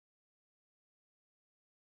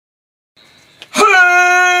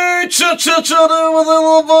Chit Chat with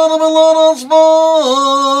the bottom of London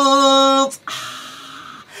sports.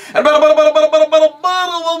 And I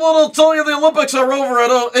want to tell you the Olympics are over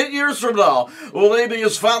at 8 years from now. Well, maybe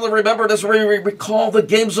it's finally remembered as we recall the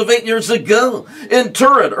games of 8 years ago in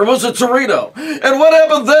Turin, or was it Torino? And what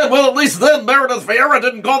happened then? Well, at least then Meredith Vieira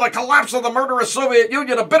didn't call the collapse of the murderous Soviet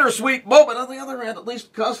Union a bittersweet moment. On the other hand, at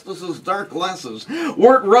least Costas's dark glasses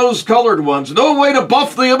weren't rose-colored ones. No way to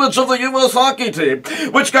buff the image of the U.S. hockey team,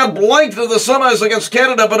 which got blanked in the semis against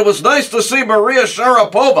Canada, but it was nice to see Maria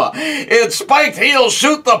Sharapova in spiked heels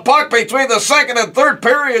shoot the puck between the second and third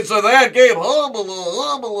periods of that game.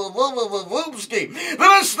 The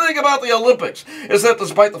best thing about the Olympics is that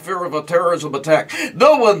despite the fear of a terrorism attack,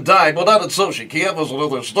 no one died. Well, not in Sochi. Kiev was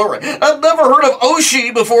another story. I've never heard of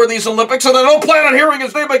Oshie before these Olympics, and I don't plan on hearing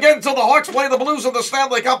his name again until the Hawks play the Blues in the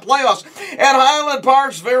Stanley Cup playoffs. And Highland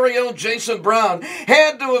Park's very own Jason Brown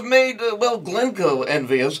had to have made, Glencoe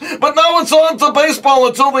envious. But now it's on to baseball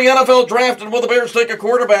until the NFL draft, and will the Bears take a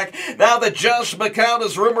quarterback now that Josh McCown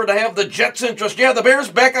is rumored to have the Jets' interest? Yeah, the Bears'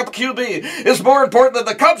 backup QB is more important than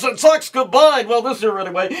the Cubs and Sox combined. Well, this year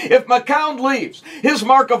anyway. If McCown leaves, his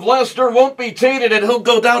mark of Lester won't be tainted, and he'll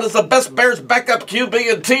go down as the best Bears backup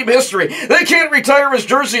QB in team history. They can't retire his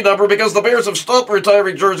jersey number because the Bears have stopped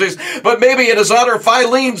retiring jerseys, but maybe in his honor,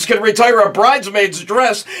 Filene's can retire a bridesmaid's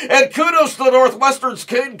dress. And kudos to Northwestern's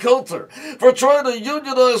Kane Coulter for trying to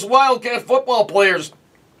unionize Wildcat football players.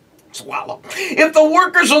 Swallow. If the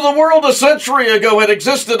workers of the world a century ago had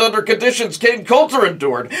existed under conditions Kane Coulter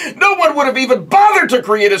endured, no one would have even bothered to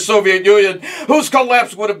create a Soviet Union, whose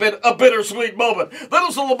collapse would have been a bittersweet moment. That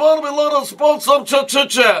is the lobotomy lot of sports. I'm Chet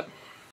Chit Chat.